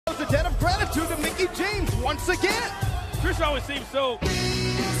debt of gratitude to Mickie James once again. Trish always seems so,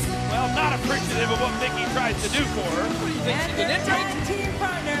 well, not appreciative of what Mickie tries to do for her. What do you think? And their tag team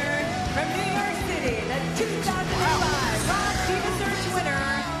partner from New York City, the 2005 Raw Diva Search winner,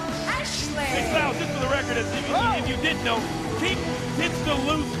 Ashely. Hey, Sal, just for the record, if you didn't know, King tends to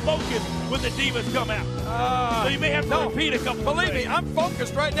lose focus when the divas come out. So you may have to repeat a couple of Believe me, I'm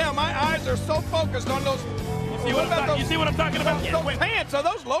focused right now. My eyes are so focused on those. You see what I'm talking about? Those pants, are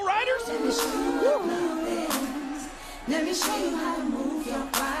those lowriders? Let me show you how to move your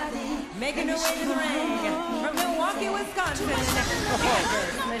body. Making her way to the ring from Milwaukee, Wisconsin,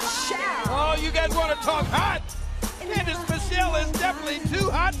 Candice Michelle. Oh, you guys want to talk hot? Candice Michelle is definitely too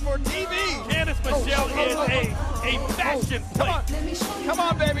hot for TV. Candice Michelle is a fashion plate. Come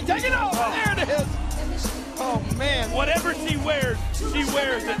on, baby, take it off. There it is. Oh, man. Whatever she wears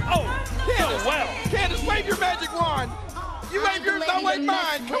it. Oh, Candice, so well. Candice, wave your magic wand. You wave yours, I'll wave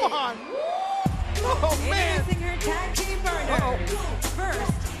mine. Come on. Oh, man. Introducing her tag team partner.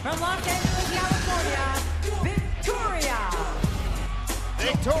 First, from Los Angeles, California,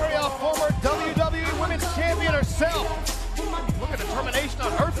 Victoria, former WWE Women's Champion herself. Look at the determination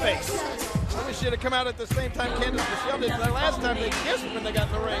on her face. Maybe she should have come out at the same time Candice Michelle did the last time they kissed when they got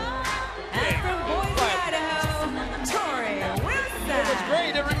in the ring. and from Boise, Idaho, Torrie-WWE. It was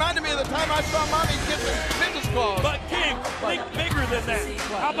great. It reminded me of the time I saw Mommy kissing fitness claws. But King, think bigger than that.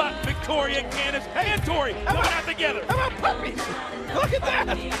 How about Victoria, Candice, and Torrie coming out together? How about puppies? Look at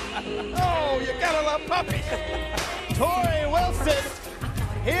that. Oh, you gotta love puppies. Torrie Wilson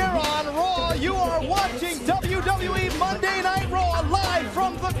here on Raw. You are watching WWE Monday Night Raw live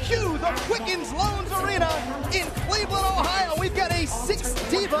from the Q, the Quickens Loans Arena in Cleveland, Ohio. We've got a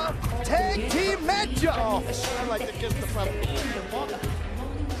 6-diva tag team matchup. Oh, I like to kiss the puppy.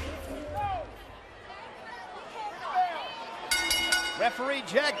 Referee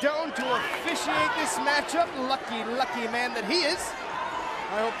Jack Doan to officiate this matchup. Lucky man that he is.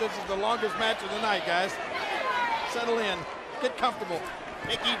 I hope this is the longest match of the night, guys. Settle in. Get comfortable.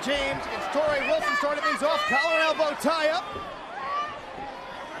 Mickie James against Torrie Wilson starting things off. Collar and elbow tie-up.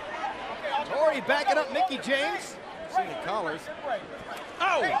 Torrie backing up Mickie James. See the collars.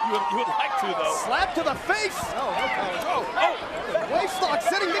 Oh, you would like to, though. Slap to the face. Oh, no collars. Oh. Waist lock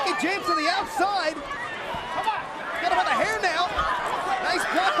sending Mickie James to the outside. Got him on the hair now. Nice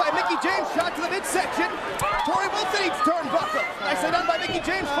block by Mickie James. Shot to the midsection. Torrie Wilson eats turnbuckle. Nicely done by Mickie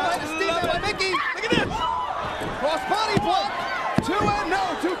James. Full-headed steam by Mickie. Look at this. Cross body block. 2-0.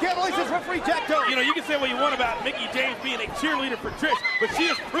 2 count releases referee Jack Doan. You know, you can say what you want about Mickie James being a cheerleader for Trish, but she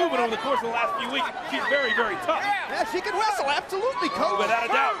has proven over the course of the last few weeks she's very, very tough. Yeah, she can wrestle. Absolutely, coach. Without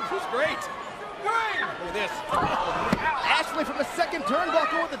a doubt. She's great. Look at this. Ashely from the second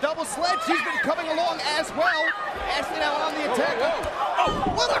turnbuckle with the double sledge. She's been coming along as well. Ashely now on the attack. Oh,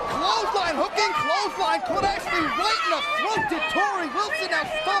 what a clothesline, hooking clothesline. Caught Ashely right in the throat to Torrie Wilson, now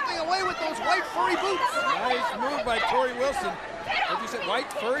stomping away with those white furry boots. Nice move by Torrie Wilson. What you said,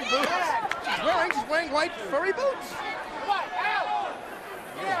 white furry boots? She's wearing white furry boots.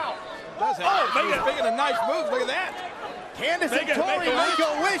 Speaking of nice moves, look at that. Candice and Torrie make a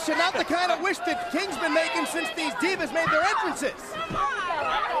wish, and not the kind of wish that King's been making since these divas made their entrances.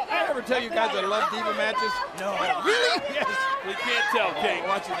 I ever tell you guys I love diva matches? No. Really? Yes. We can't tell, King.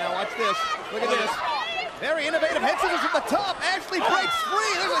 Watch it now. Watch this. Look at this. Very innovative head scissors from the top. Ashely breaks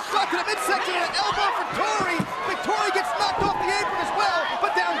free. There's a shot to the midsection and an elbow for Torrie. Victoria gets knocked off the apron as well,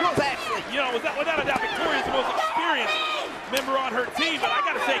 but down goes Ashely. You know, without a doubt, Victoria's the most experienced member on her team, but I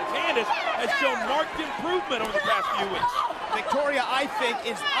got to say Candice has shown marked improvement over the past few weeks. Victoria, I think,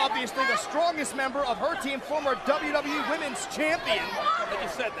 is obviously the strongest member of her team, former WWE Women's Champion. I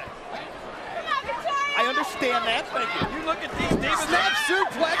just said that. I understand that. Thank you. You look at these divas. Snap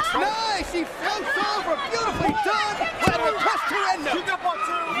suplex, nice! He floats over, beautifully done! Lateral press to end. You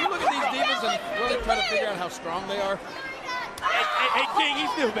look at these divas and really try to figure out how strong they are. Hey, King,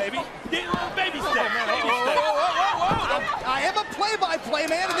 he's new, baby. Baby step, baby step. I am a play-by-play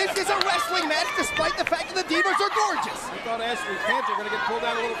man, and this is a wrestling match, despite the fact that the divas are gorgeous. We thought Ashely's pants were going to get pulled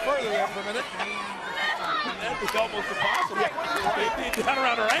down a little further there for a minute. That was almost impossible. They'd be down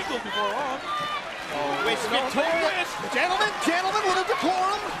around her ankles before long. Victoria, gentlemen, little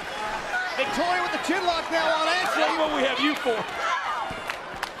decorum. Victoria with the chin lock now on Ashely. That's what we have you for.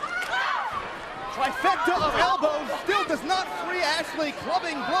 Trifecta of elbows still does not free Ashely.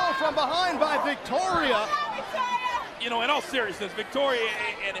 Clubbing blow from behind by Victoria. You know, in all seriousness, Victoria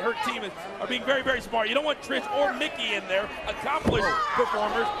and her team are being very, very smart. You don't want Trish or Mickie in there, accomplished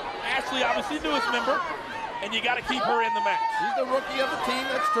performers. Ashely, obviously, newest member, and you got to keep her in the match. She's the rookie of the team,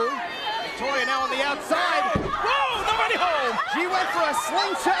 that's true. Victoria now on the outside. Whoa, nobody home. She went for a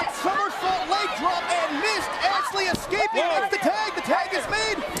slingshot somersault leg drop and missed. Ashely escaping. Whoa. It's the tag. The tag is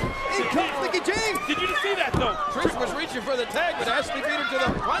made. In comes Mickie James. Did you see that, though? Trish was reaching for the tag, but Ashely beat her to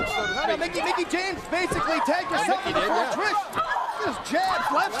the punch, so to No, speak. Mickie James basically tagged herself Mickie did, before yeah. Trish. Just jabs,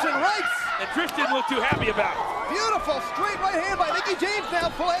 lefts, and rights. And Trish didn't look too happy about it. Beautiful straight right hand by Mickie James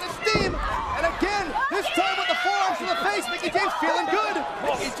now, full head of steam. And again, this time with the forearms to the face, Mickie James feeling good.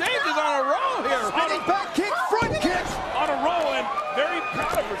 Mickie James is on a roll here. Spinning back kick, front kick. On a roll and very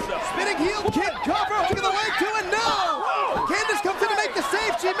proud of herself. Spinning heel kick, cover, hook of the leg two, and no! Candice comes in to make the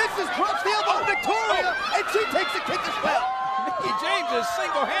save. She misses, drops the elbow to Victoria, and she takes a kick as well. Mickie James is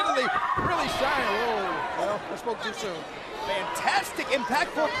single-handedly really shining. Whoa, well, I spoke too soon. Fantastic,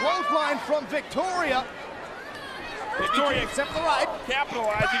 impactful clothesline from Victoria. Victoria Except the right.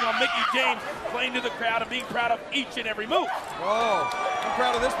 capitalizing on Mickie James, playing to the crowd and being proud of each and every move. Whoa, I'm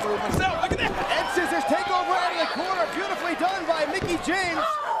proud of this move myself. Look at that. And scissors takeover out of the corner. Beautifully done by Mickie James.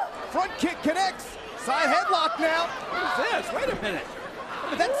 Front kick connects. Side headlock now. What is this? Wait a minute.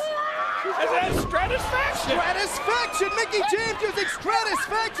 That's Stratusfaction. Stratusfaction. Mickie James using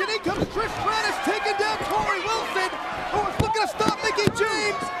Stratusfaction. In comes Trish Stratus taking down Torrie Wilson, who was looking to stop Mickie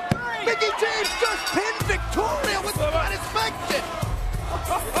James. Mickie James just pinned Victoria with Stratusfaction.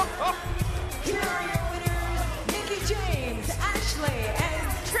 Here are your winners, Mickie James, Ashely, and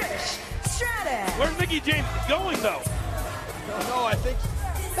Trish Stratus. Where's Mickie James going, though? No, I think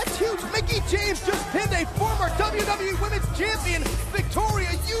That's huge. Mickie James just pinned a former WWE Women's Champion, Victoria,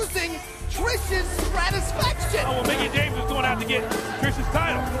 using Trish's Stratusfaction. Oh, well, Mickie James is going out to get Trish's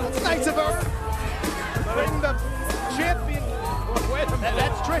title. That's nice of her. Bring the champion. wait a minute.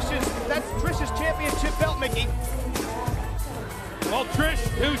 That's Trish's championship belt, Mickie. Well, Trish,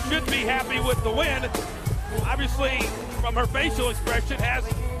 who should be happy with the win, obviously, from her facial expression, has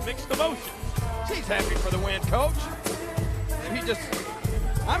mixed emotions. She's happy for the win, Coach. He just,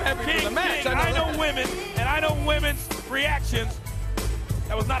 I'm happy for the match. King, I know that. women, and I know women's reactions.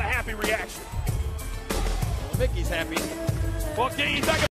 That was not a happy reaction. Mickie's happy. Well, King, he's not gonna